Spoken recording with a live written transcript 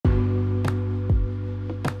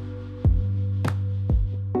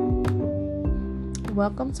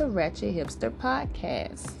Welcome to Ratchet Hipster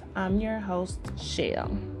Podcast. I'm your host,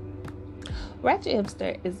 Shell. Ratchet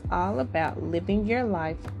Hipster is all about living your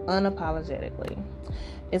life unapologetically.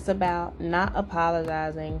 It's about not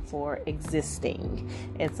apologizing for existing.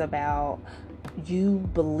 It's about you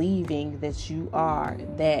believing that you are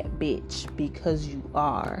that bitch because you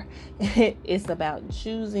are. It's about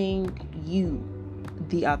choosing you,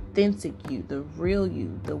 the authentic you, the real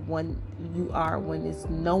you, the one you are when it's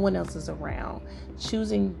no one else is around.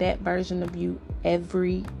 Choosing that version of you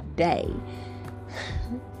every day.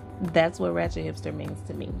 That's what Ratchet Hipster means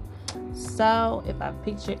to me. So if I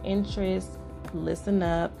piqued your interest, listen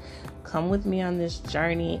up. Come with me on this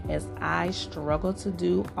journey as I struggle to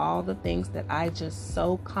do all the things that I just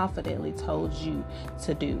so confidently told you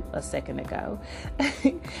to do a second ago.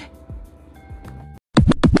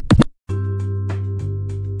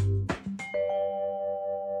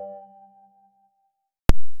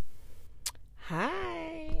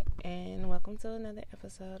 Hi, and welcome to another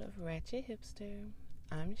episode of Ratchet Hipster.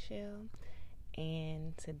 I'm Shell,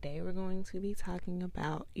 and today we're going to be talking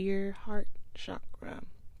about your heart chakra.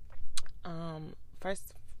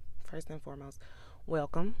 First and foremost,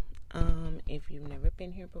 welcome. If you've never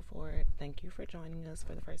been here before, thank you for joining us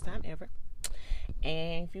for the first time ever.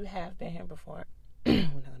 And if you have been here before, we're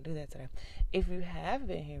not gonna do that today. If you have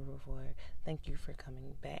been here before, thank you for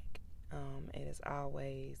coming back. It is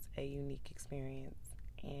always a unique experience,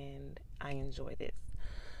 and I enjoy this.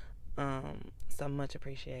 So much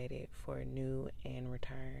appreciated for new and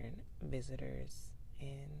return visitors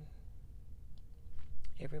and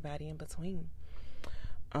everybody in between.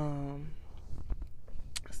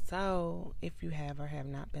 So if you have or have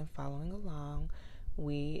not been following along,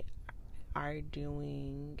 we are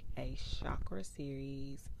doing a chakra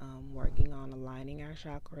series, working on aligning our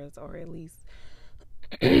chakras, or at least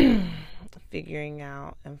figuring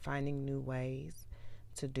out and finding new ways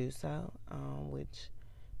to do so, which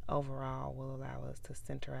overall will allow us to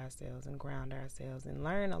center ourselves and ground ourselves and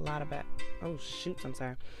learn a lot about I'm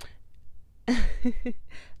sorry.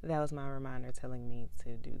 That was my reminder telling me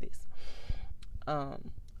to do this.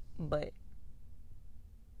 But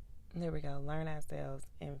there we go. Learn ourselves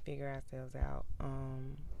and figure ourselves out,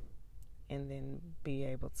 and then be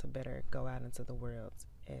able to better go out into the world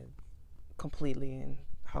as completely and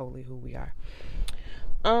wholly who we are.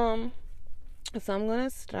 So I'm gonna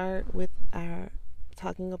start with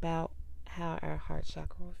talking about how our heart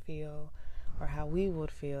chakra will feel, or how we would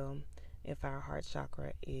feel if our heart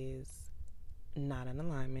chakra is not in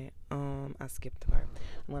alignment. I skipped the part.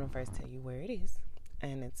 I'm gonna first tell you where it is,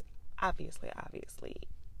 and it's obviously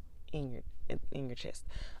in your chest,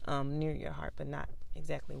 near your heart, but not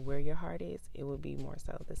exactly where your heart is. It would be more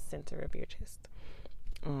so the center of your chest.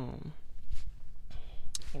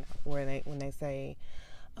 When they say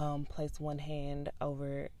place one hand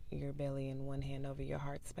over your belly and one hand over your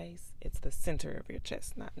heart space, it's the center of your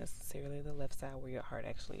chest, not necessarily the left side where your heart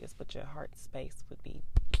actually is, but your heart space would be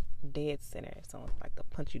dead center. If someone like to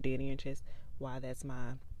punch you dead in your chest, why that's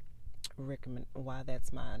my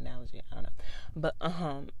analogy, I don't know. But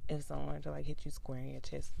if someone were to like hit you square in your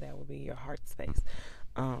chest, that would be your heart space.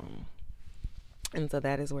 And so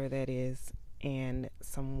that is where that is. And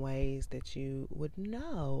some ways that you would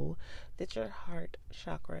know that your heart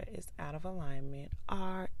chakra is out of alignment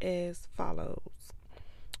are as follows.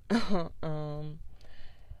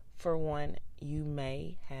 For one, you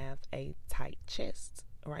may have a tight chest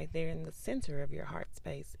right there in the center of your heart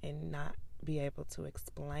space and not be able to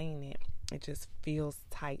explain it. It just feels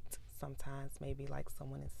tight sometimes. Maybe like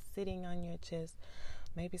someone is sitting on your chest.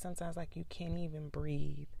 Maybe sometimes like you can't even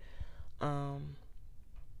breathe.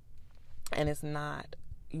 And it's not,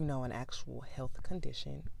 an actual health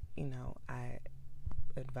condition. I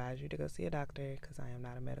advise you to go see a doctor because I am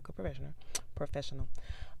not a medical professional.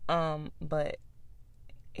 But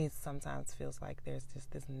it sometimes feels like there's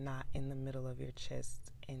just this knot in the middle of your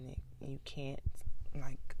chest, and you can't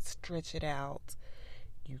like stretch it out.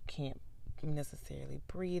 You can't necessarily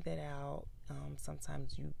breathe it out.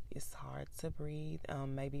 Sometimes it's hard to breathe.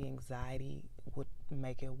 Maybe anxiety would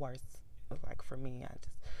make it worse. Like for me, I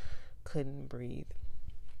just couldn't breathe.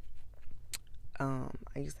 I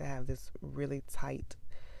used to have this really tight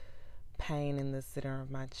pain in the center of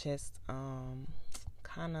my chest,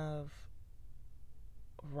 kind of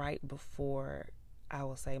right before, I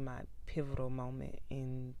will say, my pivotal moment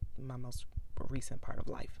in my most recent part of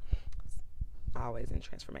life. Always in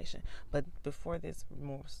transformation, but before this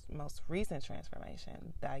most recent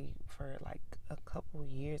transformation, for like a couple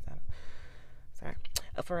years,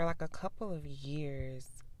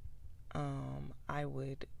 I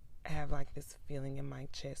would have like this feeling in my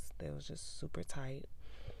chest that was just super tight,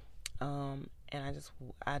 and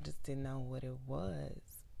I just didn't know what it was.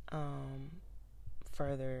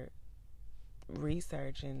 Further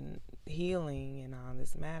research and healing and all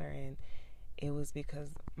this matter, and it was because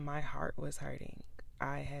my heart was hurting.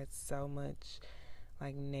 I had so much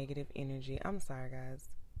like negative energy. I'm sorry, guys.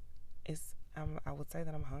 I would say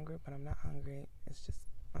that I'm hungry, but I'm not hungry. It's just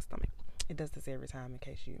my stomach. It does this every time, in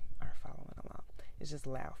case you are following along. It's just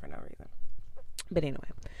loud for no reason. But anyway,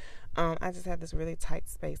 I just had this really tight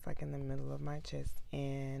space like in the middle of my chest,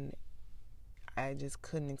 and I just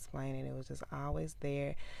couldn't explain it. It was just always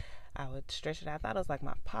there. I would stretch it out. I thought it was like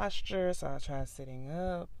my posture, so I tried sitting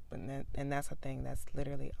up, and that's a thing. That's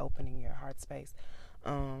literally opening your heart space.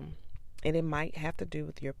 And it might have to do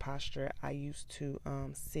with your posture. I used to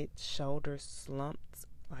sit shoulders slumped,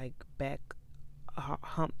 like back,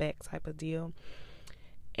 humpback type of deal.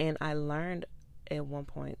 And I learned at one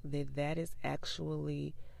point that is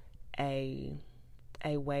actually a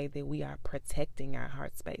way that we are protecting our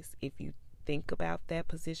heart space. If you think about that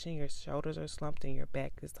position, your shoulders are slumped and your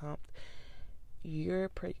back is humped,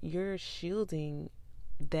 you're shielding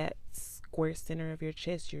that square center of your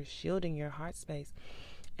chest. You're shielding your heart space.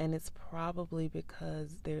 And it's probably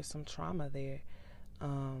because there's some trauma there,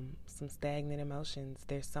 some stagnant emotions.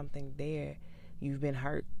 There's something there. You've been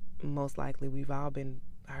hurt. Most likely, we've all been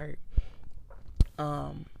hurt.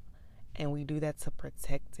 And we do that to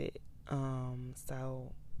protect it.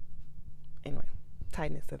 So, anyway,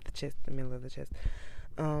 tightness of the chest, the middle of the chest.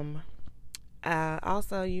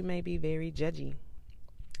 Also, you may be very judgy.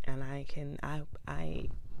 And I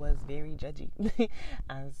was very judgy.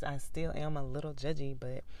 I still am a little judgy,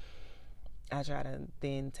 but I try to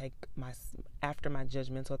then after my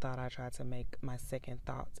judgmental thought, I try to make my second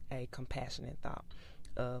thoughts a compassionate thought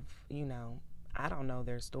of, I don't know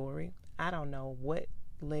their story. I don't know what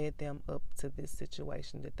led them up to this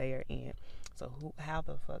situation that they are in. So how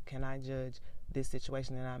the fuck can I judge this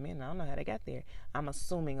situation that I'm in? I don't know how they got there. I'm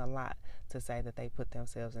assuming a lot to say that they put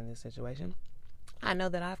themselves in this situation. I know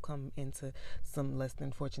that I've come into some less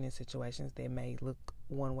than fortunate situations that may look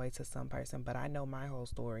one way to some person, but I know my whole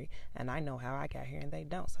story, and I know how I got here, and they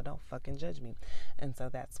don't, so don't fucking judge me. And so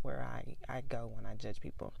that's where I go when I judge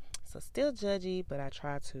people. So still judgy, but I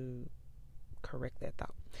try to correct that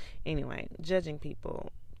thought. Anyway, judging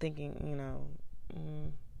people, thinking,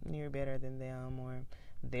 you're better than them, or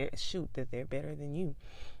that they're better than you.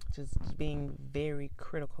 Just being very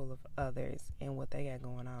critical of others and what they got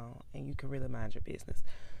going on, and you can really mind your business.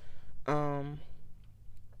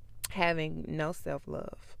 Having no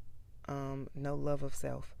self-love, no love of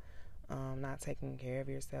self, not taking care of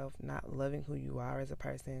yourself, not loving who you are as a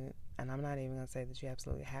person. And I'm not even going to say that you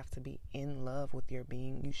absolutely have to be in love with your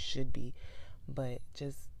being. You should be, but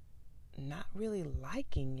just not really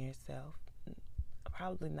liking yourself,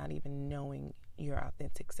 probably not even knowing your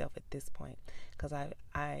authentic self at this point. Because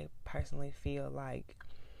I personally feel like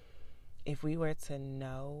if we were to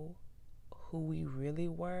know who we really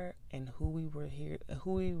were and who we were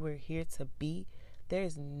here to be,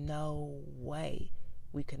 there's no way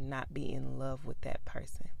we could not be in love with that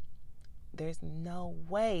person. There's no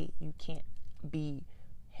way you can't be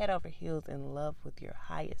head over heels in love with your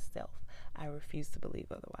highest self. I refuse to believe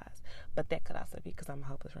otherwise. But that could also be because I'm a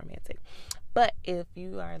hopeless romantic. But if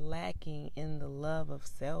you are lacking in the love of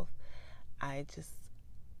self, I just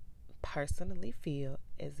personally feel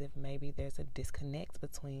as if maybe there's a disconnect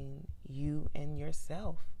between you and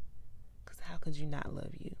yourself. Because how could you not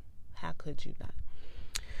love you? How could you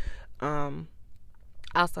not?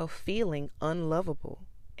 Also feeling unlovable.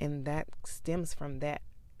 And that stems from that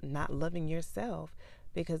not loving yourself.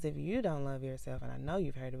 Because if you don't love yourself, and I know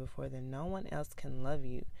you've heard it before, then no one else can love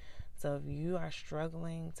you. So if you are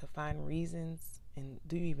struggling to find reasons, and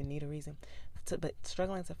do you even need a reason? But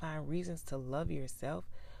struggling to find reasons to love yourself,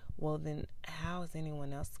 well then how is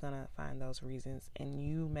anyone else going to find those reasons? And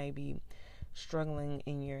you may be struggling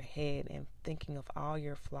in your head and thinking of all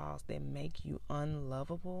your flaws that make you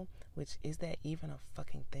unlovable, which is that even a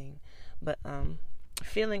fucking thing? But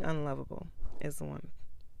feeling unlovable is the one.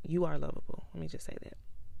 You are lovable. Let me just say that.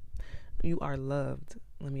 You are loved.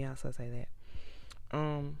 Let me also say that.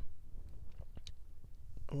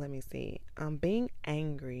 Let me see. Being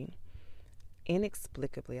angry,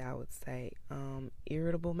 inexplicably, I would say.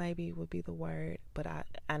 Irritable maybe would be the word. But I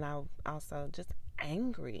also just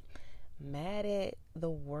angry, mad at the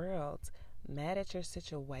world, mad at your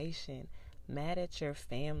situation, mad at your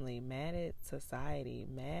family, mad at society,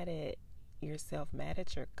 mad at yourself, mad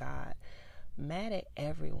at your God, mad at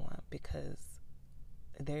everyone, because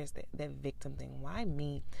there's that victim thing. Why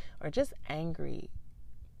me? Or just angry.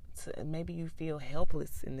 Maybe you feel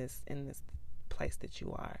helpless in this place that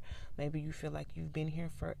you are. Maybe you feel like you've been here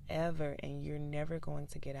forever and you're never going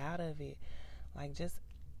to get out of it. Like, just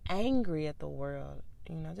angry at the world,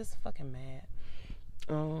 just fucking mad.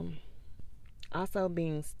 Also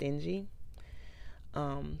being stingy,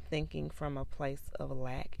 thinking from a place of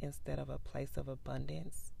lack instead of a place of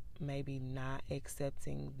abundance, maybe not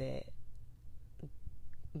accepting that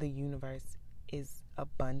the universe is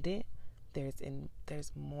abundant.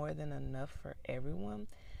 There's more than enough for everyone,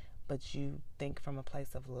 but you think from a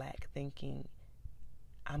place of lack, thinking,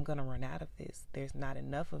 I'm going to run out of this. There's not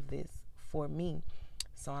enough of this for me,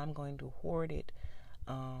 so I'm going to hoard it,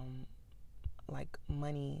 like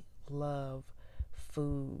money, love,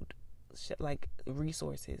 food, like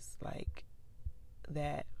resources, like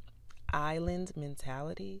that island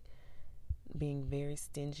mentality, being very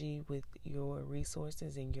stingy with your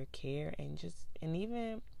resources and your care, and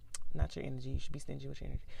even not your energy. You should be stingy with your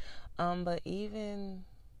energy. But even,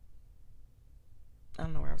 I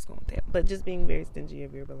don't know where I was going with that, but just being very stingy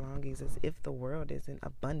of your belongings, as if the world isn't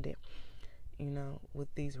abundant,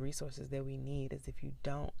 with these resources that we need, as if you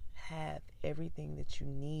don't have everything that you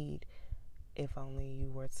need, if only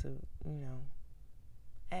you were to,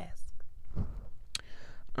 ask.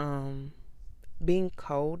 Being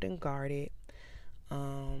cold and guarded,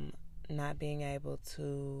 not being able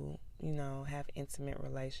to, have intimate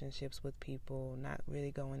relationships with people, not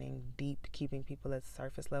really going in deep, keeping people at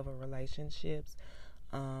surface level relationships,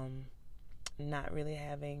 not really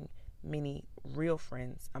having many real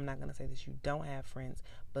friends. I'm not going to say that you don't have friends,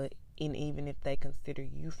 but even if they consider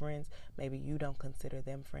you friends, maybe you don't consider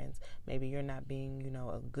them friends. Maybe you're not being,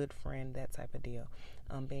 a good friend, that type of deal.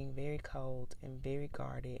 Being very cold and very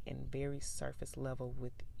guarded and very surface level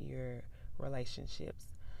with your relationships.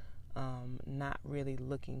 Not really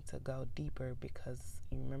looking to go deeper, because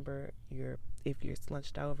you remember, if you're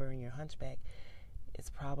slunched over and you're hunchback, it's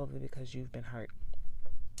probably because you've been hurt.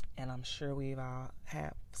 And I'm sure we've all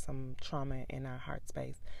had some trauma in our heart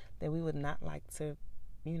space that we would not like to,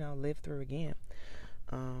 live through again.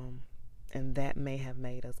 And that may have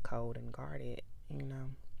made us cold and guarded,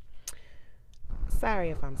 Sorry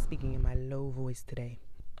if I'm speaking in my low voice today.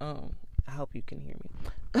 I hope you can hear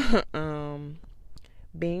me.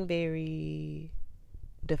 Being very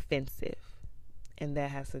defensive. And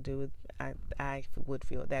that has to do with, I would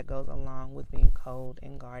feel that goes along with being cold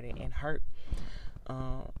and guarded and hurt.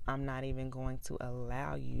 I'm not even going to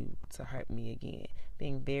allow you to hurt me again.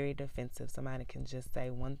 Being very defensive. Somebody can just say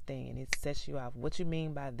one thing and it sets you off. What you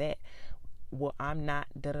mean by that? Well, I'm not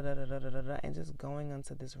da-da-da-da-da-da-da, and just going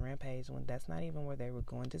onto this rampage when that's not even where they were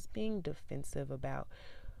going. Just being defensive about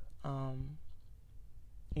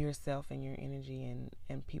yourself and your energy,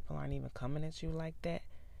 and people aren't even coming at you like that.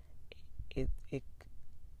 It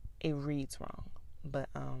reads wrong. But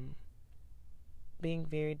being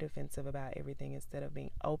very defensive about everything instead of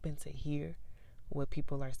being open to hear what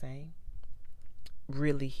people are saying,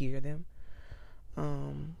 really hear them.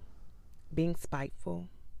 Being spiteful,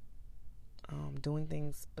 doing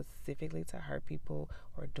things specifically to hurt people,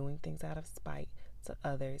 or doing things out of spite to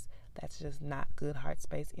others. That's just not good heart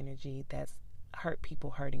space energy. That's hurt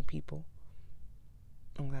people hurting people.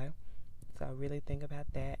 Okay? So really think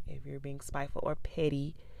about that. If you're being spiteful or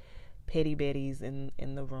petty betties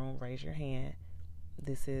in the room, raise your hand.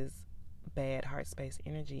 This is bad heart space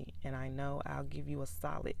energy. And I know I'll give you a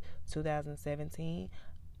solid 2017.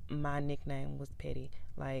 My nickname was Petty.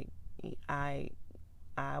 Like, I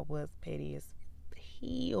was petty as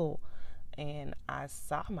hell, and I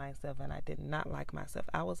saw myself and I did not like myself.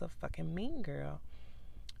 I was a fucking mean girl.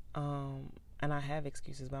 And I have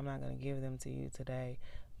excuses, but I'm not going to give them to you today.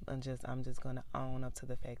 I'm just going to own up to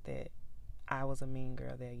the fact that I was a mean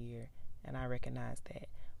girl that year, and I recognized that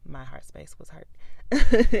my heart space was hurt.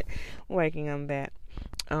 Working on that.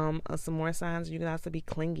 Some more signs: you can also be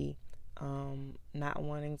clingy. Not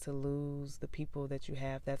wanting to lose the people that you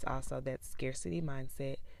have. That's also that scarcity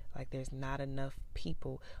mindset. Like, there's not enough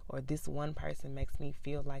people, or this one person makes me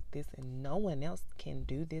feel like this and no one else can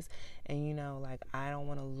do this. And like, I don't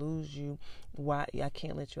want to lose you. Why? I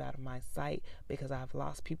can't let you out of my sight because I've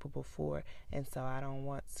lost people before, and so I don't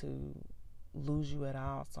want to lose you at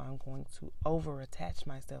all. So I'm going to over attach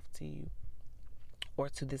myself to you, or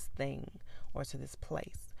to this thing, or to this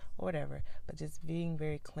place, or whatever. But just being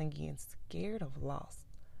very clingy and scared of loss.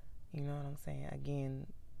 You know what I'm saying? Again,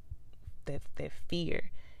 that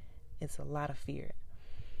fear. It's a lot of fear.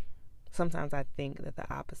 Sometimes I think that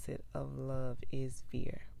the opposite of love is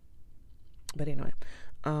fear. But anyway,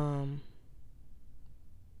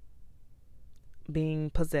 being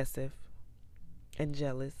possessive and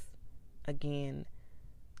jealous. Again,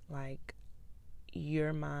 like,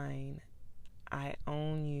 you're mine, I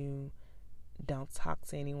own you, Don't talk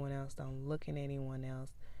to anyone else. Don't look at anyone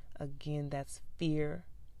else. Again, that's fear.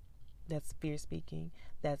 That's fear speaking.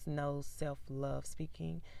 That's no self-love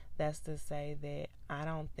speaking. That's to say that I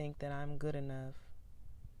don't think that I'm good enough.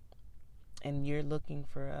 And you're looking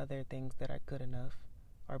for other things that are good enough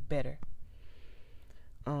or better.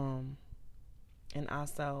 And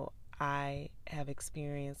also, I have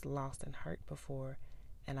experienced loss and hurt before,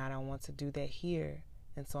 and I don't want to do that here.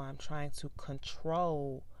 And so I'm trying to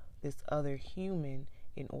control this other human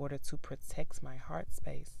in order to protect my heart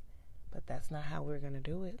space. But that's not how we're going to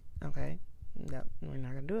do it, okay? No, we're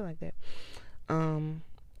not going to do it like that.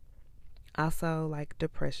 Also, like,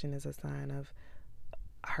 depression is a sign of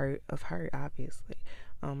hurt, obviously,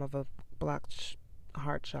 of a blocked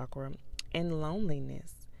heart chakra, and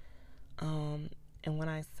loneliness. And when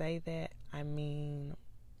I say that, I mean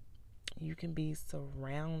you can be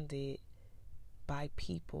surrounded by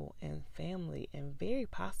people and family and very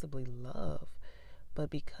possibly love,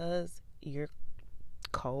 but because you're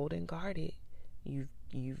cold and guarded, you're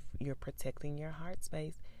protecting your heart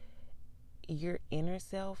space. Your inner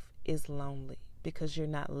self is lonely because you're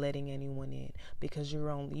not letting anyone in, because you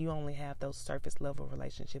only have those surface level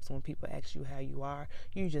relationships. When people ask you how you are,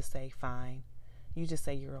 you just say fine. You just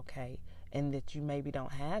say you're okay, and that you maybe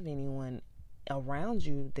don't have anyone around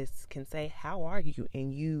you that can say, how are you?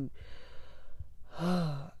 And you,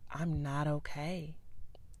 I'm not okay.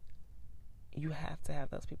 You have to have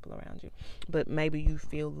those people around you. But maybe you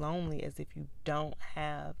feel lonely as if you don't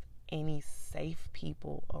have any safe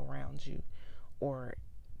people around you or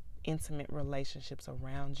intimate relationships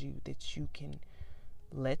around you that you can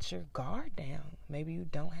let your guard down. Maybe you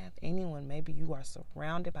don't have anyone. Maybe you are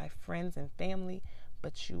surrounded by friends and family,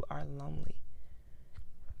 but you are lonely.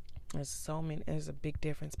 There's a big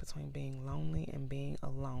difference between being lonely and being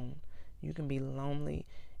alone. You can be lonely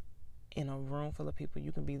in a room full of people.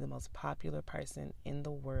 You can be the most popular person in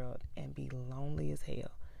the world and be lonely as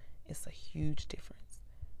hell. It's a huge difference.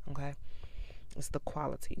 Okay? It's the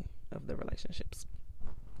quality of the relationships.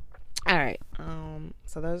 All right.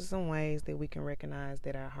 So those are some ways that we can recognize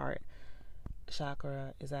that our heart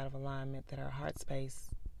chakra is out of alignment, that our heart space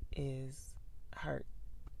is hurt.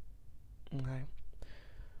 Okay.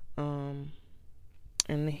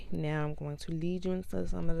 And now I'm going to lead you into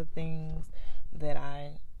some of the things that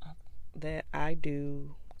I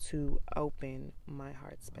do to open my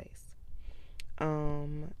heart space.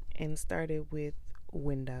 And started with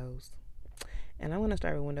windows. And I'm going to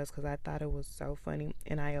start with windows because I thought it was so funny,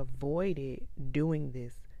 and I avoided doing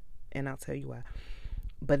this, and I'll tell you why.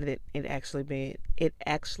 But it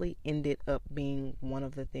actually ended up being one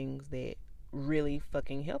of the things that really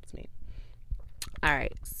fucking helped me. All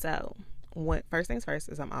right, so first things first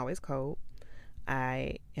is I'm always cold.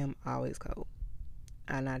 I am always cold,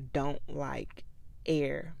 and I don't like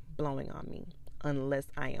air blowing on me unless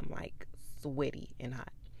I am like sweaty and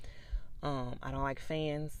hot. I don't like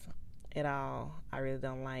fans at all. I really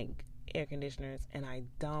don't like air conditioners, and I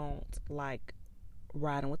don't like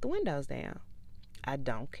riding with the windows down. I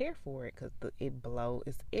don't care for it because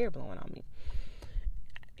it's air blowing on me.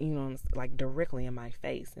 Like directly in my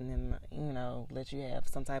face, and then let you have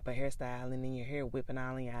some type of hairstyle, and then your hair whipping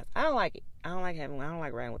all in your eyes. I don't like it. I don't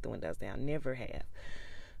like riding with the windows down. Never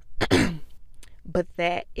have. But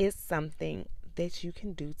that is something that you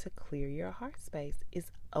can do to clear your heart space,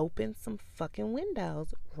 is open some fucking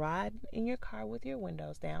windows. Ride in your car with your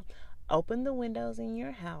windows down. Open the windows in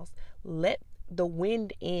your house. Let the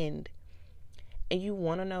wind in. And you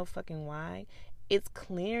want to know fucking why? It's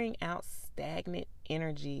clearing out stagnant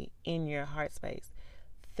energy in your heart space.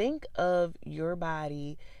 Think of your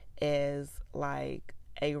body as like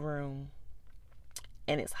a room,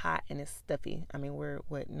 and it's hot and it's stuffy. I mean, we're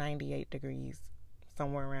 98 degrees,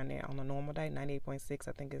 somewhere around there on a normal day. 98.6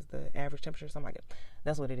 I think is the average temperature, something like that.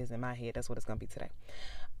 That's what it is in my head. That's what it's gonna be today.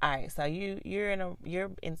 All right, so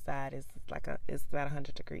your inside is it's about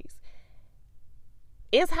 100 degrees.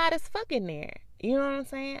 It's hot as fuck in there. You know what I'm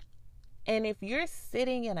saying? And if you're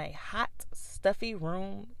sitting in a hot, stuffy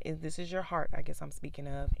room, and this is your heart, I guess I'm speaking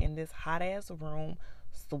of, in this hot ass room,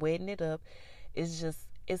 sweating it up,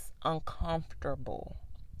 it's uncomfortable.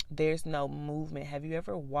 There's no movement. Have you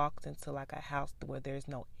ever walked into like a house where there's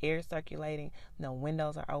no air circulating, no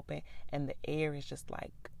windows are open, and the air is just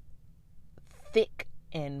like thick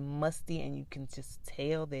and musty, and you can just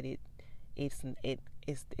tell that it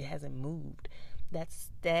hasn't moved? That's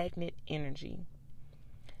stagnant energy.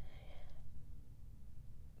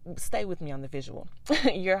 Stay with me on the visual.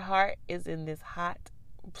 Your heart is in this hot,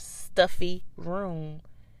 stuffy room,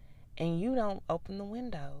 and you don't open the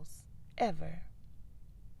windows ever.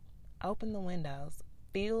 Open the windows.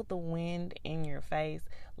 feel the wind in your face.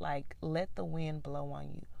 Like, let the wind blow on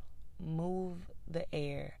you. Move the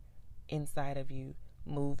air inside of you.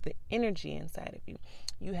 Move the energy inside of you.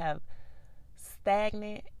 You have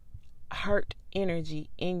stagnant, hurt energy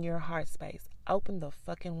in your heart space. Open the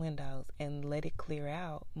fucking windows and let it clear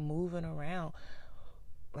out. Moving around.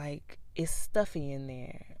 Like, it's stuffy in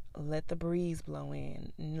there. Let the breeze blow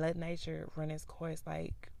in. Let nature run its course.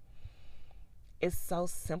 Like, it's so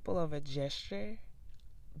simple of a gesture,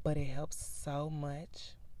 but it helps so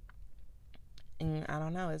much. And I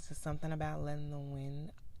don't know, it's just something about letting the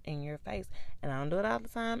wind in your face. And I don't do it all the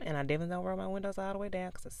time, and I definitely don't roll my windows all the way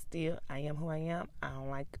down, because I am who I am.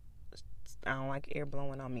 I don't like air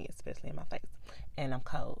blowing on me, especially in my face, and I'm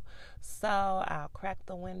cold. So I'll crack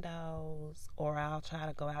the windows, or I'll try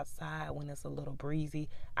to go outside when it's a little breezy.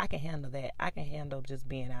 I can handle that. I can handle just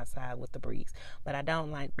being outside with the breeze, but I don't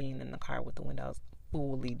like being in the car with the windows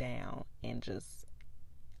fully down and just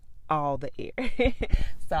all the air.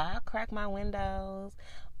 So I'll crack my windows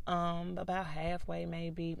about halfway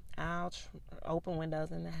maybe. I'll open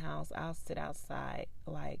windows in the house. I'll sit outside.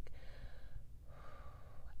 Like,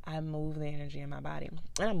 I move the energy in my body.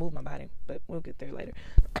 And I move my body, but we'll get there later.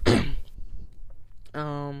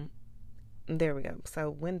 There we go. So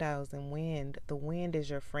windows and wind. The wind is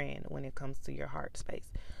your friend when it comes to your heart space.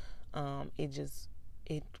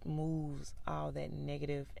 It moves all that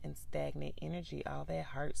negative and stagnant energy, all that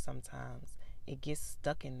hurt sometimes. It gets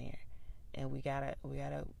stuck in there. And we gotta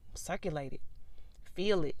circulate it.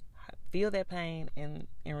 Feel it. Feel that pain and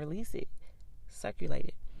release it. Circulate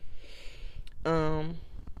it.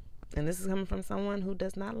 And this is coming from someone who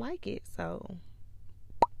does not like it. So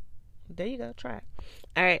there you go. Try it.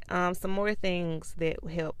 All right. Some more things that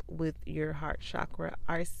help with your heart chakra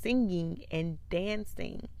are singing and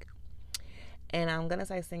dancing. And I'm going to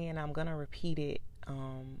say singing, and I'm going to repeat it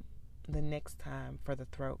the next time for the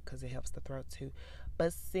throat, because it helps the throat too.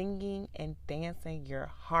 But singing and dancing your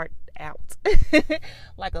heart out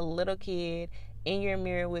like a little kid in your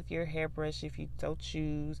mirror with your hairbrush, if you so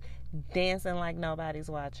choose, dancing like nobody's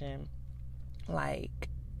watching. Like,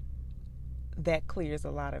 that clears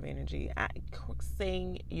a lot of energy.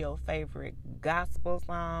 Sing your favorite gospel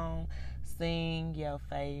song, sing your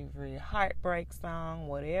favorite heartbreak song,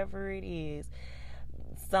 whatever it is,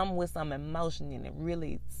 some with some emotion in it.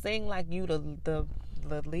 Really sing like you the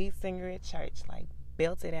lead singer at church. Like,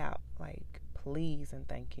 belt it out. Like, please and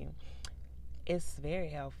thank you. It's very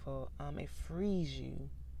helpful. It frees you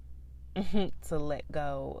to let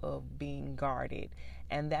go of being guarded,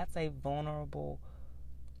 and that's a vulnerable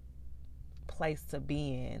place to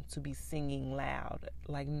be in, to be singing loud,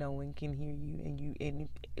 like no one can hear you, and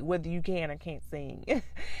whether you can or can't sing,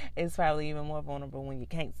 it's probably even more vulnerable when you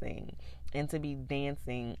can't sing. And to be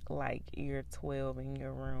dancing like you're 12 in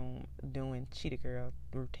your room doing Cheetah Girl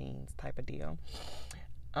routines type of deal.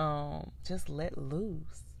 Just let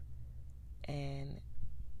loose, and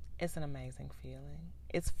it's an amazing feeling.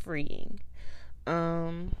 It's freeing.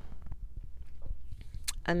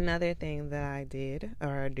 Another thing that I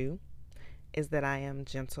do is that I am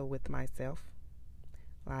gentle with myself.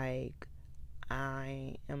 Like,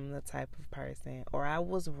 I am the type of person, or I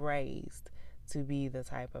was raised to be the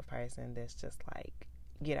type of person that's just like,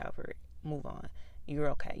 get over it, move on. You're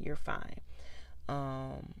okay, you're fine.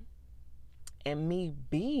 And me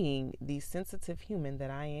being the sensitive human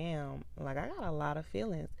that I am, like, I got a lot of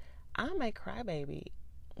feelings. I'm a crybaby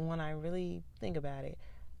when I really think about it.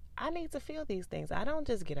 I need to feel these things. I don't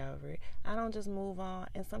just get over it. I don't just move on.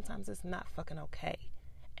 And sometimes it's not fucking okay.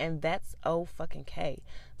 And that's fucking K.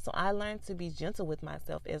 So I learned to be gentle with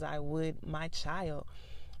myself as I would my child,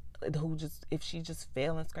 who just, if she just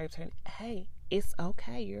fell and scraped her, hey, it's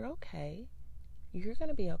okay. You're okay. You're going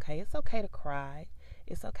to be okay. It's okay to cry.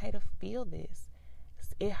 It's okay to feel this.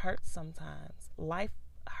 It hurts sometimes. Life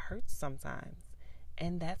hurts sometimes.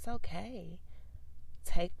 And that's okay.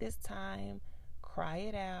 Take this time. Cry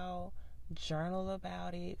it out, journal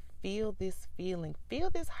about it, feel this feeling, feel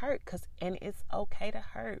this hurt, and it's okay to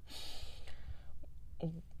hurt.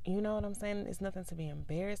 You know what I'm saying? It's nothing to be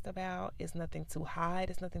embarrassed about. It's nothing to hide.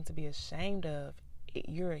 It's nothing to be ashamed of.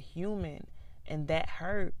 You're a human, and that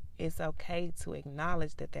hurt, it's okay to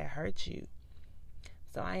acknowledge that hurt you.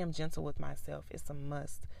 So I am gentle with myself. It's a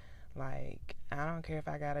must. Like, I don't care if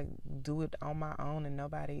I gotta do it on my own and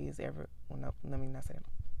nobody is ever, well, no, let me not say that.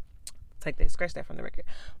 Scratch that from the record.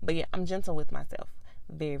 But yeah, I'm gentle with myself.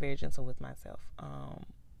 Very, very gentle with myself.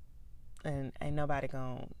 And ain't nobody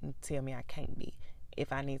gonna tell me I can't be.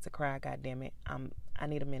 If I need to cry, goddamn it, I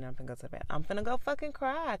need a minute. I'm finna go to the bathroom. I'm finna go fucking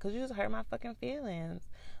cry, because you just hurt my fucking feelings.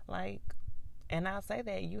 Like, and I'll say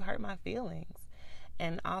that you hurt my feelings.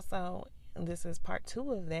 And also, this is part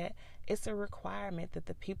 2 of that, it's a requirement that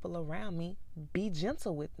the people around me be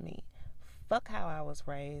gentle with me. Fuck how I was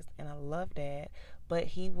raised, and I love Dad, but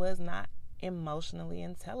he was not emotionally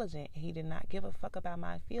intelligent. He did not give a fuck about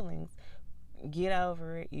my feelings. Get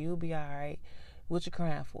over it. You'll be all right. What you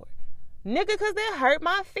crying for? Nigga, because that hurt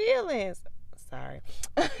my feelings. Sorry.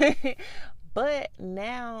 But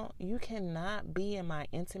now you cannot be in my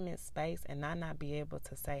intimate space and I not be able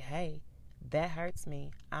to say, hey, that hurts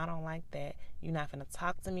me. I don't like that. You're not finna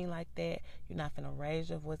talk to me like that. You're not finna raise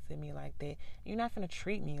your voice at me like that. You're not finna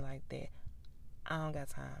treat me like that. I don't got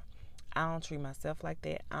time. I don't treat myself like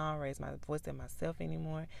that. I don't raise my voice at myself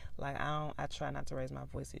anymore. Like, I try not to raise my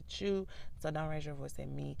voice at you. So don't raise your voice at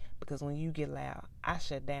me, because when you get loud, I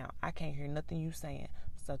shut down. I can't hear nothing you saying.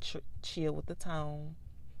 So chill with the tone.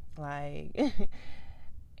 Like,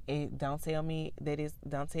 don't tell me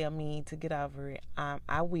to get over it.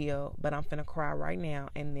 I will, but I'm finna cry right now,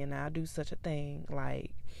 and then I'll do such a thing.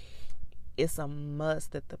 Like, it's a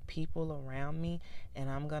must that the people around me, and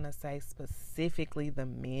I'm going to say specifically the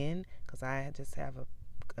men, because I just have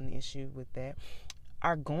an issue with that,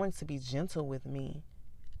 are going to be gentle with me,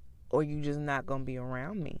 or you just not going to be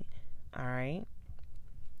around me. All right?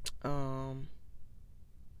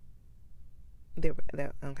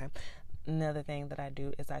 Okay. Another thing that I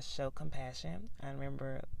do is I show compassion. I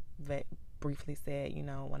remember that briefly said,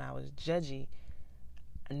 when I was judgy,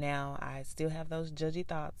 now I still have those judgy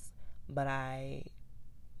thoughts, but I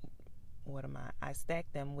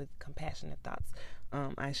stack them with compassionate thoughts.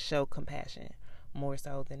 I show compassion more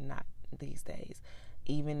so than not these days.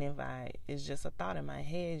 Even if it's just a thought in my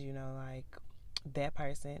head, like that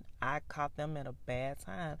person, I caught them at a bad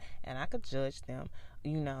time and I could judge them.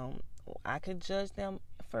 I could judge them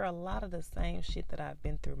for a lot of the same shit that I've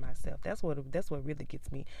been through myself. That's what really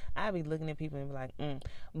gets me. I be looking at people and be like,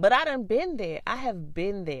 but I done been there. I have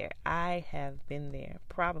been there.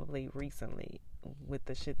 Probably recently with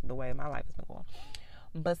the way my life has been going.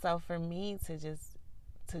 But so for me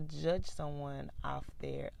to judge someone off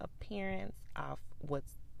their appearance, off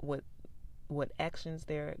what actions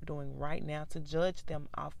they're doing right now, to judge them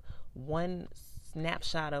off one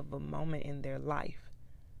snapshot of a moment in their life,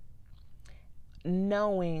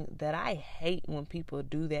 knowing that I hate when people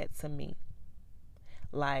do that to me.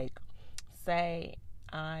 Like, say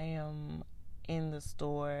I am in the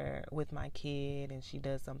store with my kid and she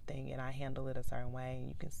does something and I handle it a certain way and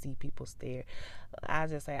you can see people stare. I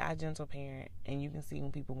just say, I gentle parent, and you can see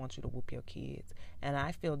when people want you to whoop your kids, and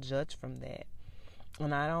I feel judged from that.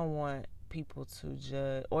 And I don't want people to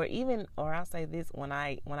judge, or I'll say this, when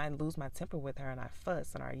I lose my temper with her and I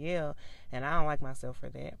fuss and I yell, and I don't like myself for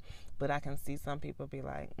that, but I can see some people be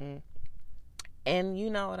like, and you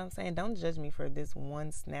know what I'm saying? Don't judge me for this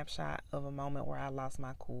one snapshot of a moment where I lost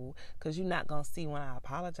my cool, because you're not going to see when I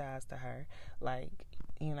apologize to her. Like,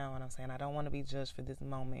 you know what I'm saying? I don't want to be judged for this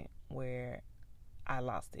moment where I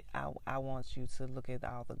lost it. I want you to look at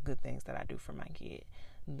all the good things that I do for my kid.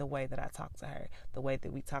 The way that I talk to her, the way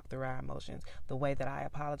that we talk through our emotions, the way that I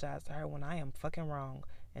apologize to her when I am fucking wrong,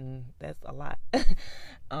 and that's a lot.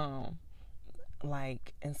 And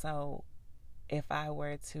so if I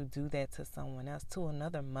were to do that to someone else, to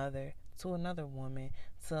another mother, to another woman,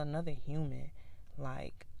 to another human,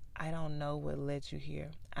 like, I don't know what led you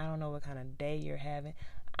here. I don't know what kind of day you're having.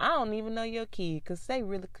 I don't even know your kid, because they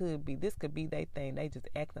really could be. This could be their thing. They just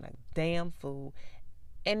acting a damn fool,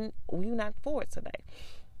 and you're not for it today.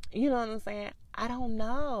 You know what I'm saying? I don't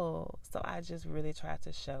know. So I just really try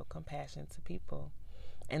to show compassion to people.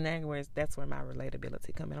 And that's where my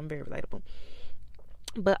relatability comes in. I'm very relatable.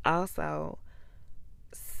 But also,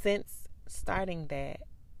 since starting that,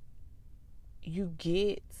 you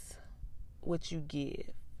get what you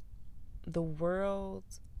give. The world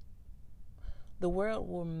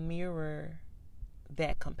will mirror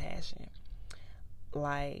that compassion.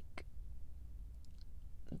 Like,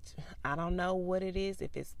 I don't know what it is,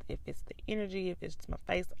 if it's the energy, if it's my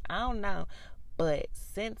face, I don't know. But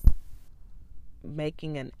since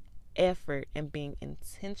making an effort and being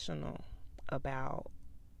intentional about,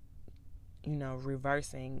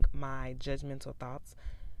 reversing my judgmental thoughts,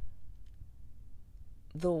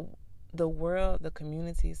 the world, the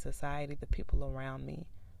community, society, the people around me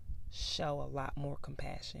show a lot more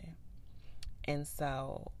compassion. And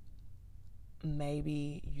so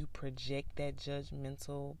maybe you project that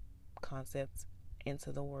judgmental concept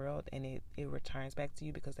into the world and it returns back to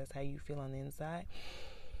you, because that's how you feel on the inside.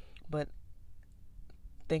 But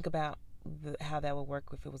think about how that would work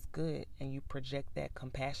if it was good, and you project that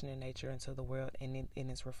compassionate nature into the world, and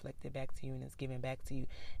it's reflected back to you, and it's given back to you,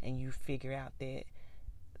 and you figure out that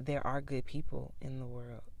there are good people in the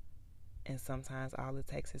world. And sometimes all it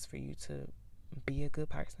takes is for you to be a good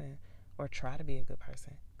person or try to be a good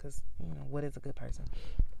person. Because, what is a good person?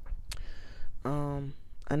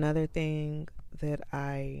 Another thing that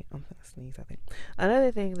I'm going to sneeze, I think.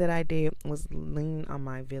 Another thing that I did was lean on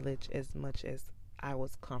my village as much as I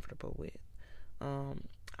was comfortable with.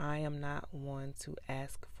 I am not one to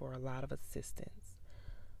ask for a lot of assistance.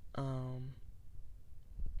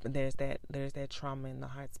 There's that trauma in the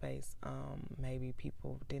heart space. Maybe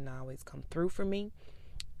people didn't always come through for me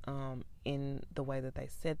in the way that they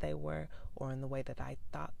said they were, or in the way that I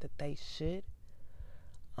thought that they should.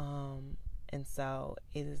 And so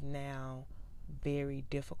it is now very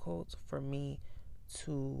difficult for me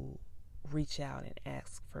to reach out and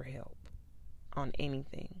ask for help on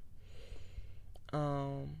anything.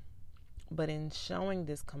 But in showing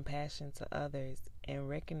this compassion to others and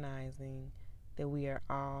recognizing that we are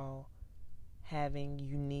all having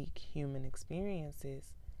unique human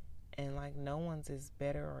experiences, and like no one's is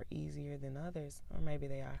better or easier than others, or maybe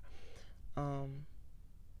they are,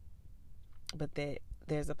 but that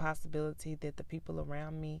there's a possibility that the people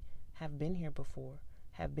around me have been here before,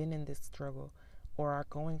 have been in this struggle, or are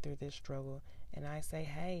going through this struggle, and I say,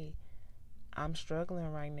 hey, I'm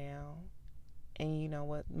struggling right now, and you know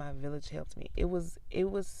what, my village helped me. It was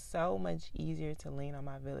so much easier to lean on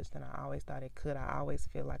my village than I always thought it could. I always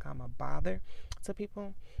feel like I'm a bother to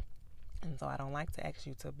people, and so I don't like to ask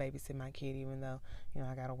you to babysit my kid, even though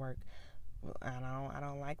I gotta work. And I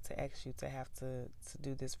don't like to ask you to have to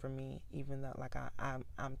do this for me, even though like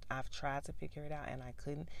I've tried to figure it out and I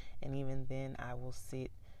couldn't. And even then, I will sit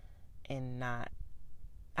and I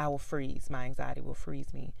will freeze. My anxiety will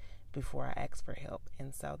freeze me before I ask for help.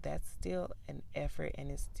 And so that's still an effort, and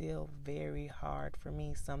it's still very hard for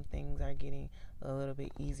me. Some things are getting a little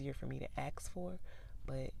bit easier for me to ask for,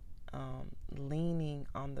 but leaning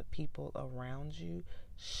on the people around you,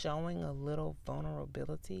 showing a little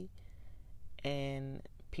vulnerability, and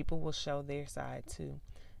people will show their side too.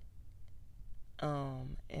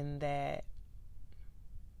 And that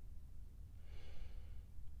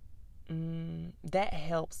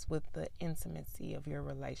helps with the intimacy of your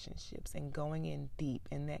relationships and going in deep,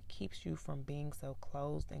 and that keeps you from being so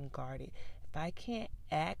closed and guarded. If I can't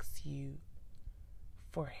ask you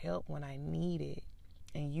for help when I need it,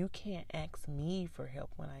 and you can't ask me for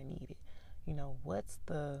help when I need it,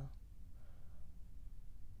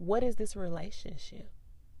 what is this relationship,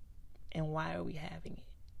 and why are we having it?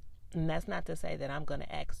 And that's not to say that I'm going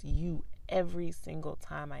to ask you every single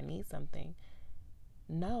time I need something.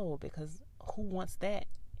 No, because who wants that?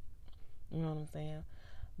 You know what I'm saying?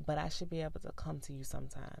 But I should be able to come to you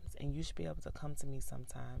sometimes, and you should be able to come to me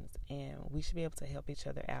sometimes, and we should be able to help each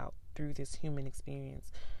other out through this human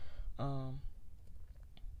experience. I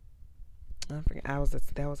forget. That was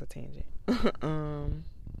a tangent.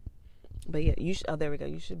 But yeah, there we go.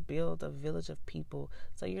 You should build a village of people,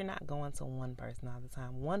 so you're not going to one person all the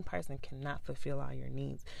time. One person cannot fulfill all your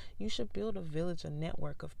needs. You should build a village, a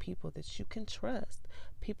network of people that you can trust,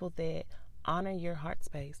 people that honor your heart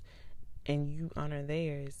space and you honor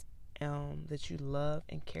theirs, that you love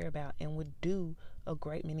and care about and would do a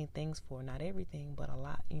great many things for. Not everything, but a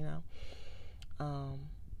lot,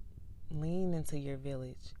 Lean into your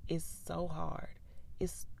village. It's so hard.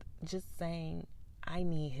 It's just saying, I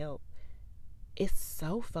need help. It's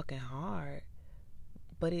so fucking hard,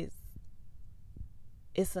 but it's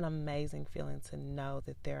an amazing feeling to know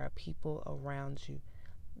that there are people around you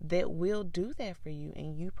that will do that for you,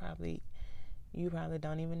 and you probably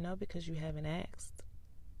don't even know because you haven't asked.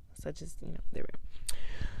 Such as there we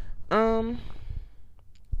go.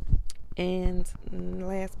 And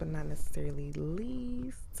last but not necessarily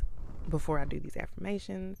least, before I do these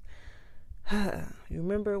affirmations, you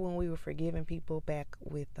remember when we were forgiving people back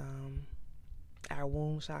with our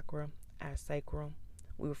womb chakra, our sacral?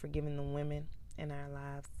 We were forgiving the women in our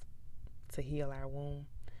lives to heal our womb.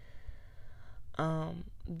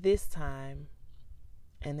 This time,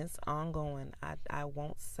 and it's ongoing, I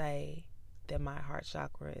won't say that my heart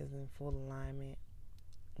chakra is in full alignment,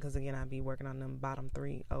 because again, I'll be working on them bottom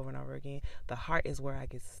 3 over and over again. The heart is where I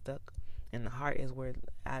get stuck, and the heart is where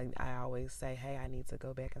I always say, hey, I need to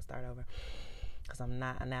go back and start over, because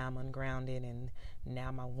I'm ungrounded, and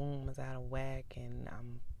now my womb is out of whack, and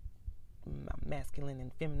I'm masculine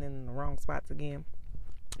and feminine in the wrong spots again.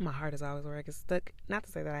 My heart is always where I get stuck. Not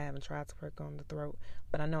to say that I haven't tried to work on the throat,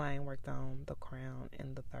 but I know I ain't worked on the crown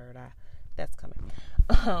and the third eye. That's coming.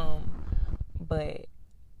 But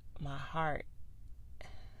my heart,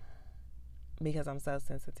 because I'm so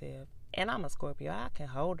sensitive, and I'm a Scorpio, I can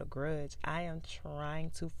hold a grudge. I am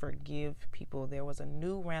trying to forgive people. There was a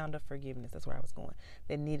new round of forgiveness, that's where I was going,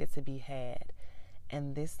 that needed to be had.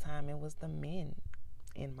 And this time it was the men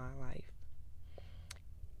in my life.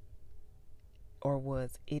 Or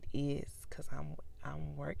it is, because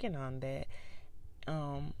I'm working on that.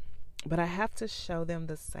 But I have to show them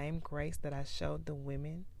the same grace that I showed the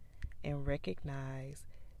women, and recognize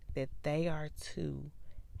that they are too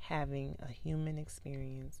having a human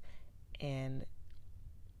experience. And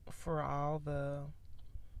for all the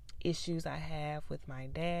issues I have with my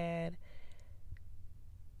dad,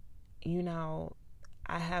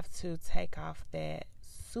 I have to take off that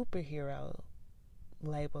superhero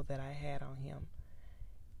label that I had on him.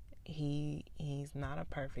 He's not a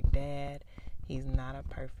perfect dad. He's not a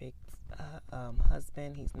perfect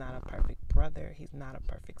husband. He's not a perfect brother. He's not a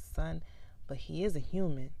perfect son. But he is a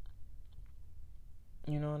human.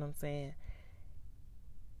 You know what I'm saying?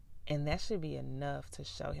 And that should be enough to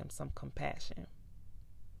show him some compassion.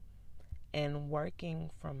 And working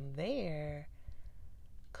from there,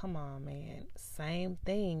 come on, man. Same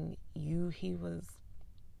thing. He was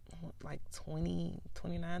like 20,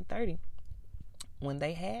 29, 30 when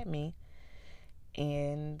they had me.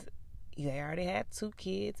 And they already had 2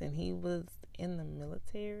 kids, and he was in the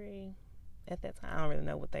military at that time. I don't really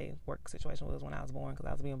know what their work situation was when I was born, because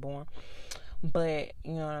I was being born. But,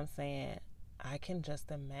 you know what I'm saying? I can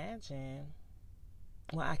just imagine.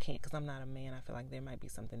 Well, I can't, because I'm not a man. I feel like there might be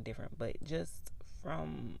something different. But just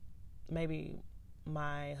from maybe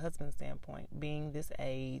my husband's standpoint, being this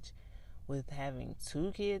age, with having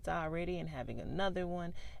 2 kids already and having another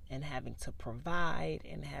one, and having to provide,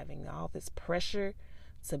 and having all this pressure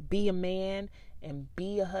to be a man and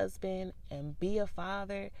be a husband and be a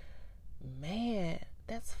father, man,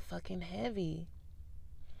 that's fucking heavy.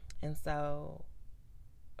 And so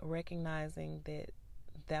recognizing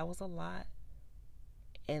that was a lot,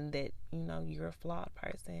 and that, you're a flawed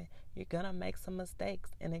person. You're gonna make some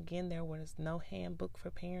mistakes. And again, there was no handbook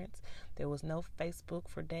for parents. There was no Facebook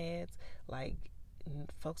for dads. Like,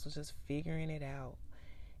 folks was just figuring it out.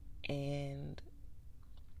 And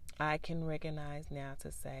I can recognize now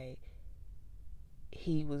to say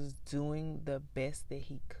he was doing the best that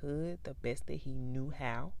he could, the best that he knew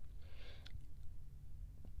how.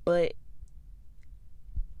 But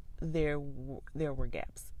there were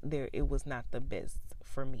gaps. It was not the best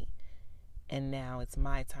for me. And now it's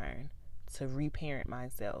my turn to reparent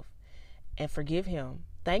myself and forgive him.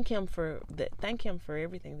 Thank him for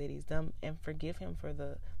everything that he's done, and forgive him for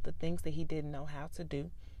the things that he didn't know how to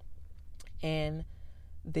do. And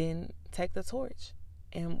then take the torch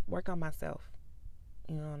and work on myself.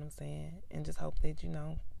 You know what I'm saying? And just hope that,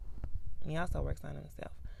 he also works on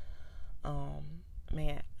himself.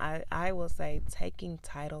 Man, I will say, taking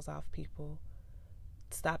titles off people.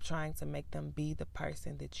 Stop trying to make them be the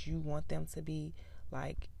person that you want them to be.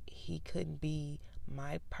 Like, he couldn't be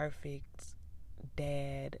my perfect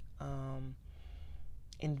dad,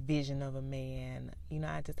 envision of a man.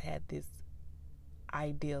 I just had this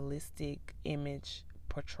idealistic image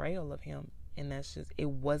portrayal of him, and that's just, it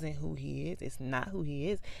wasn't who he is. It's not who he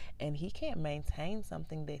is, and he can't maintain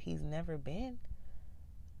something that he's never been.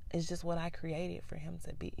 It's just what I created for him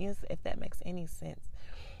to be, if that makes any sense.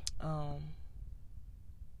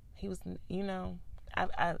 He was,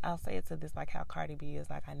 I'll say it to this, like how Cardi B is,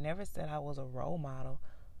 like, I never said I was a role model,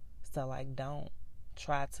 so, like, don't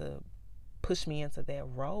try to push me into that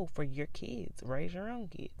role for your kids. Raise your own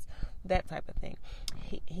kids, that type of thing.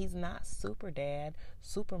 He's not super dad,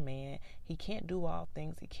 Superman. He can't do all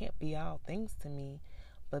things. He can't be all things to me.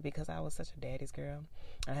 But because I was such a daddy's girl,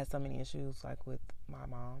 I had so many issues, like, with my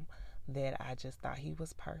mom, that I just thought he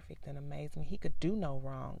was perfect and amazing. He could do no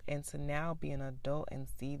wrong. And to now be an adult and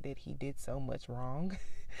see that he did so much wrong,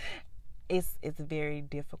 it's very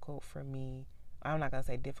difficult for me. I'm not gonna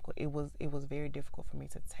say difficult. It was very difficult for me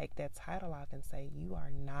to take that title off and say, you are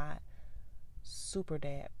not super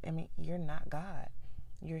dad. I mean, you're not God.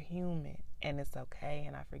 You're human, and it's okay.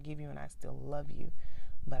 And I forgive you, and I still love you.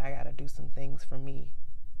 But I gotta do some things for me,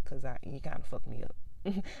 because you kind of fucked me up.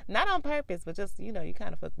 Not on purpose, but just, you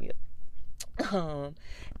kind of fucked me up.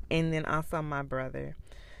 And then also my brother.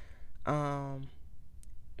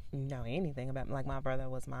 Anything about me. Like, my brother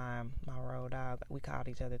was my road dog. We called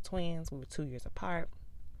each other twins. We were 2 years apart.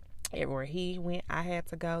 Everywhere he went, I had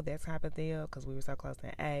to go, that type of deal, because we were so close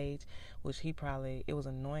in age, which it was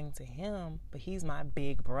annoying to him, but he's my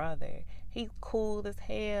big brother. He's cool as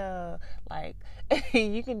hell. Like,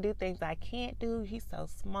 you can do things I can't do. He's so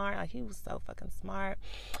smart. Like, he was so fucking smart.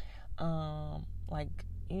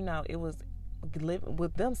 It was living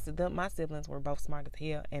with them. My siblings were both smart as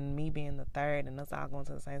hell, and me being the third and us all going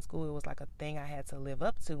to the same school, it was like a thing I had to live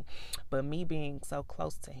up to. But me being so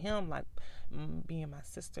close to him, like, me and my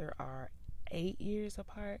sister are 8 years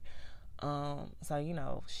apart, So, you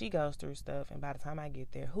know, she goes through stuff, and by the time I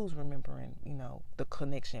get there, who's remembering, you know, the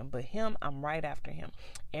connection? But him, I'm right after him.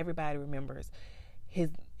 Everybody remembers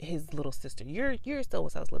his little sister. You're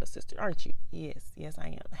so-and-so's little sister, aren't you? Yes, I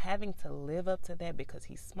am. Having to live up to that because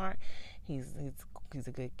he's smart, he's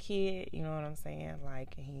a good kid, you know what I'm saying?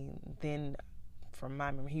 Like, from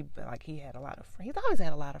my memory, he had a lot of friends. He's always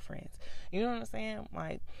had a lot of friends. You know what I'm saying?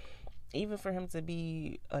 Like, even for him to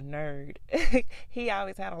be a nerd, he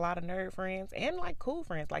always had a lot of nerd friends and like cool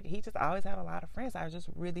friends. Like, he just always had a lot of friends. I just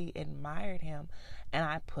really admired him, and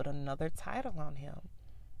I put another title on him,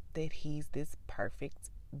 that he's this perfect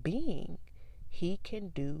being. He can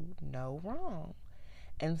do no wrong.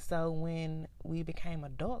 And so when we became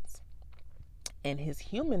adults and his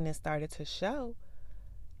humanness started to show,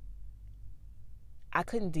 I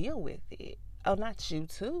couldn't deal with it. Oh, not you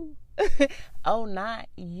too. Oh, not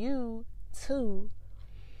you too.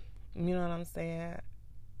 You know what I'm saying?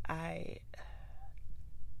 I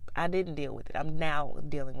didn't deal with it. I'm now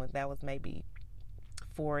dealing with it. That was maybe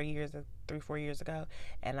 3-4 years ago,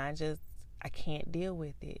 and I can't deal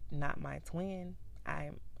with it. Not my twin.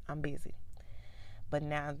 I'm busy. But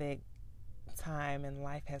now that time and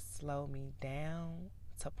life has slowed me down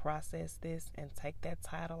to process this and take that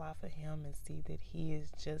title off of him and see that he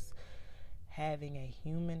is just having a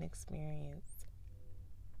human experience,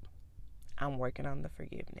 I'm working on the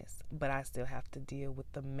forgiveness. But I still have to deal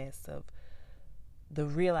with the mess of the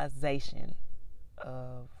realization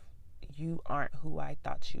of, you aren't who I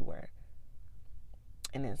thought you were.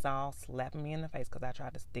 And it's all slapping me in the face because I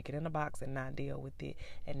tried to stick it in a box and not deal with it.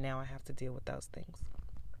 And now I have to deal with those things.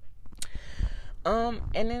 And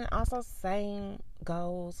then also, same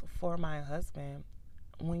goes for my husband.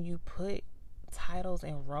 When you put titles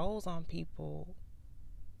and roles on people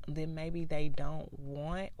that maybe they don't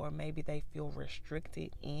want, or maybe they feel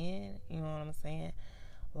restricted in, you know what I'm saying?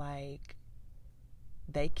 Like,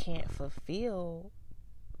 they can't fulfill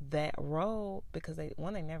that role because they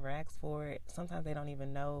never asked for it. Sometimes they don't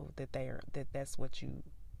even know that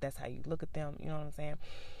that's how you look at them, you know what I'm saying?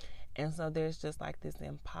 And so there's just like this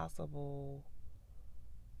impossible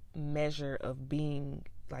measure of being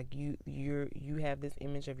like, you have this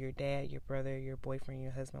image of your dad, your brother, your boyfriend,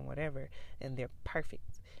 your husband, whatever, and they're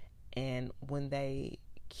perfect. And when they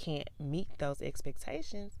can't meet those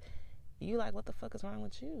expectations, you like, what the fuck is wrong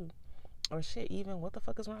with you? Or shit, even what the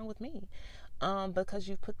fuck is wrong with me? Because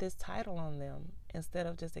you put this title on them instead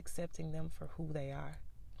of just accepting them for who they are.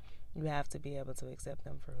 You have to be able to accept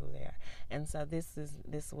them for who they are. And so this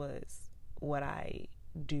was what I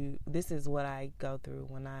do. This is what I go through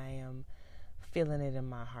when I am feeling it in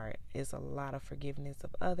my heart. It's a lot of forgiveness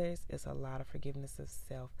of others. It's a lot of forgiveness of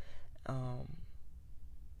self.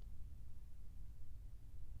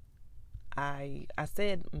 I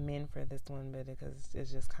said men for this one, but because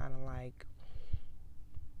it's just kind of like,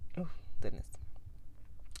 oh goodness.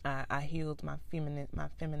 I healed my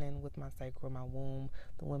feminine with my sacral, my womb,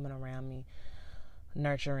 the women around me,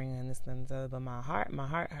 nurturing and this and that. But my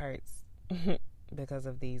heart hurts because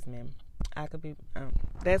of these men. I could be.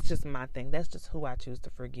 That's just my thing. That's just who I choose to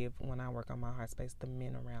forgive when I work on my heart space. The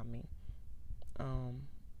men around me.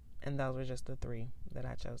 And those were just the 3 that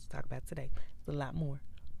I chose to talk about today. There's a lot more,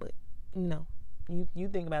 but you know, you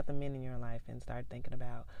think about the men in your life and start thinking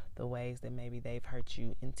about the ways that maybe they've hurt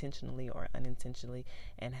you intentionally or unintentionally,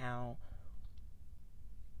 and how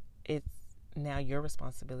it's now your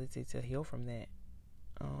responsibility to heal from that,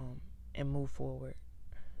 and move forward.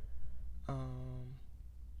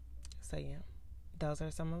 So yeah, those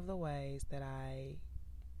are some of the ways that I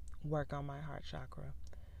work on my heart chakra.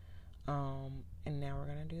 And now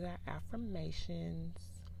we're going to do our affirmations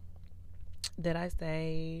that I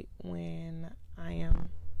say when I am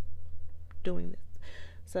doing this.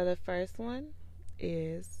 So the first one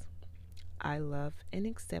is, I love and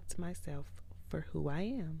accept myself for who I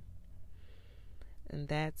am. And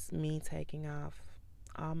that's me taking off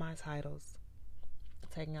all my titles,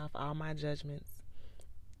 taking off all my judgments,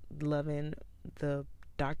 loving the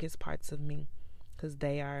darkest parts of me, because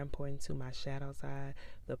they are important to my shadow side,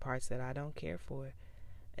 the parts that I don't care for.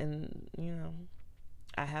 And, you know,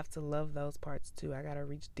 I have to love those parts too. I got to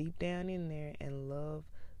reach deep down in there and love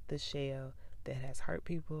the shell that has hurt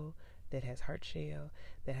people, that has hurt Shell,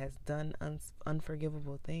 that has done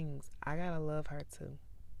unforgivable things. I got to love her too.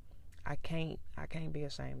 I can't be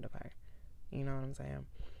ashamed of her. You know what I'm saying?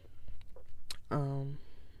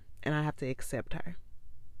 And I have to accept her.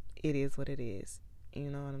 It is what it is. You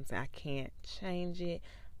know what I'm saying? I can't change it.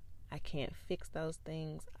 I can't fix those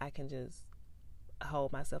things. I can just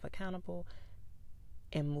hold myself accountable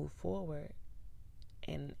and move forward.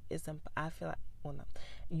 And I feel like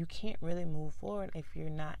you can't really move forward if you're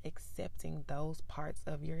not accepting those parts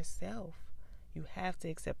of yourself. You have to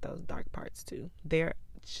accept those dark parts too. They're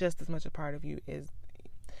just as much a part of you as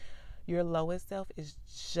your lowest self is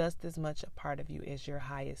just as much a part of you as your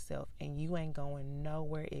highest self. And you ain't going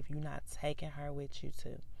nowhere if you're not taking her with you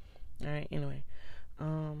too. All right. Anyway,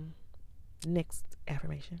 next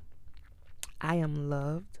affirmation. I am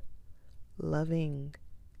loved, loving,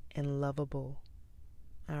 and lovable.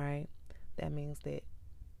 All right. That means that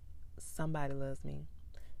somebody loves me.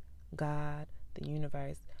 God, the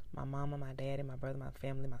universe, my mama, my daddy, my brother, my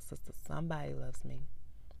family, my sister, somebody loves me.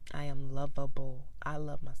 I am lovable. I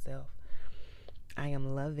love myself. I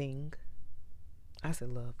am loving. I said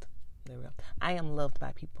loved. There we go. I am loved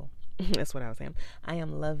by people. That's what I was saying. I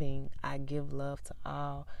am loving. I give love to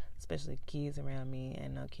all, especially kids around me,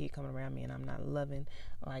 and a kid coming around me and I'm not loving.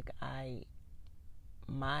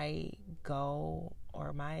 My goal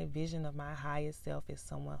or my vision of my highest self is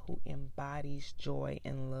someone who embodies joy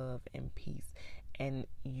and love and peace. And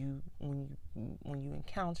when you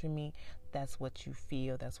encounter me, that's what you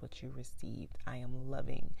feel. That's what you received. I am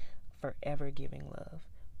loving, forever giving love.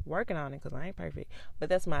 Working on it because I ain't perfect, but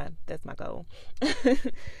that's my goal.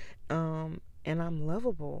 And I'm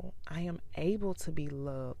lovable. I am able to be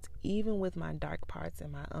loved, even with my dark parts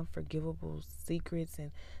and my unforgivable secrets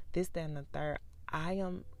and this, that, and the third. I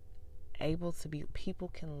am able to be. People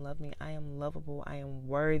can love me. I am lovable. I am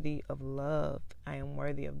worthy of love. I am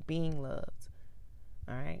worthy of being loved.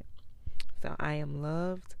 All right. So I am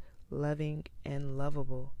loved, loving, and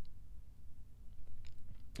lovable.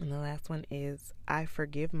 And the last one is I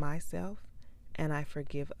forgive myself and I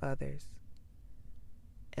forgive others.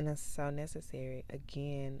 And it's so necessary.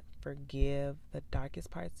 Again, forgive the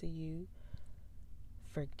darkest parts of you.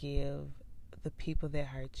 Forgive the people that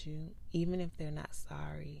hurt you, even if they're not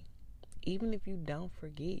sorry. Even if you don't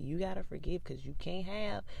forget, you got to forgive, because you can't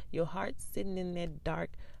have your heart sitting in that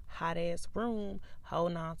dark, hot ass room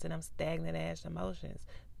holding on to them stagnant ass emotions.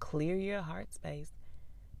 Clear your heart space.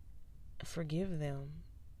 Forgive them.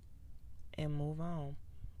 And move on.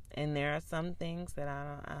 And there are some things that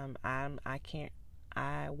I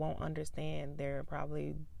won't understand. There are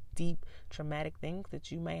probably deep traumatic things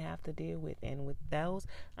that you may have to deal with, and with those,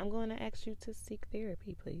 I'm going to ask you to seek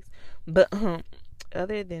therapy, please. But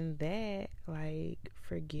other than that,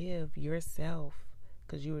 forgive yourself,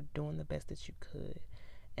 because you were doing the best that you could,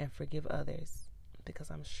 and forgive others,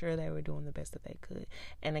 because I'm sure they were doing the best that they could.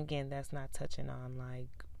 And again, that's not touching on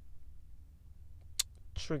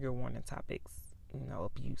trigger warning topics,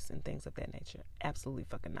 abuse and things of that nature. Absolutely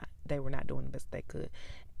fucking not. They were not doing the best they could.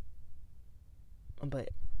 But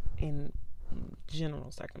in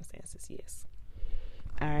general circumstances, yes.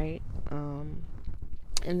 All right.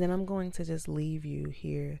 And then I'm going to just leave you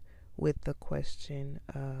here with the question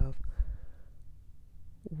of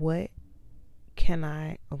what can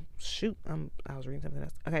I was reading something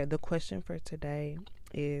else. Okay, the question for today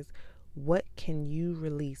is, what can you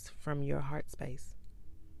release from your heart space?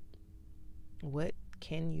 What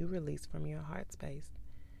can you release from your heart space?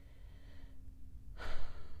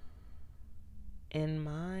 And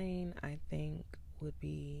mine, I think, would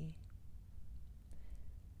be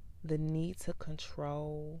the need to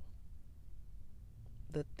control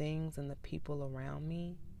the things and the people around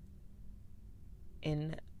me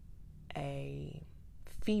in a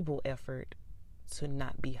feeble effort to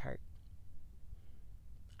not be hurt.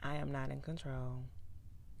 I am not in control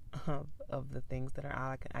of the things that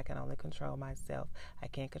are I can only control myself. I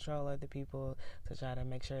can't control other people to try to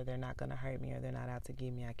make sure they're not going to hurt me or they're not out to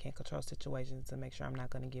get me. I can't control situations to make sure I'm not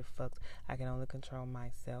going to get fucked. I can only control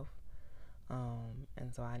myself.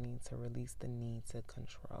 And so I need to release the need to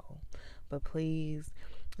control. But please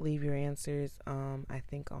leave your answers. I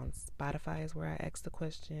think on Spotify is where I ask the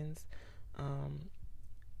questions.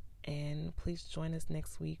 And please join us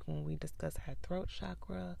next week when we discuss our throat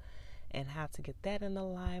chakra and how to get that in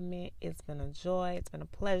alignment. It's been a joy. It's been a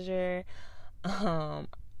pleasure. I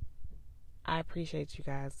appreciate you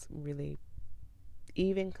guys really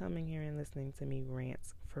even coming here and listening to me rant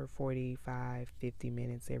for 45, 50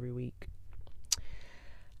 minutes every week.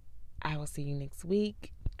 I will see you next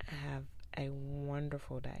week. Have a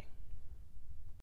wonderful day.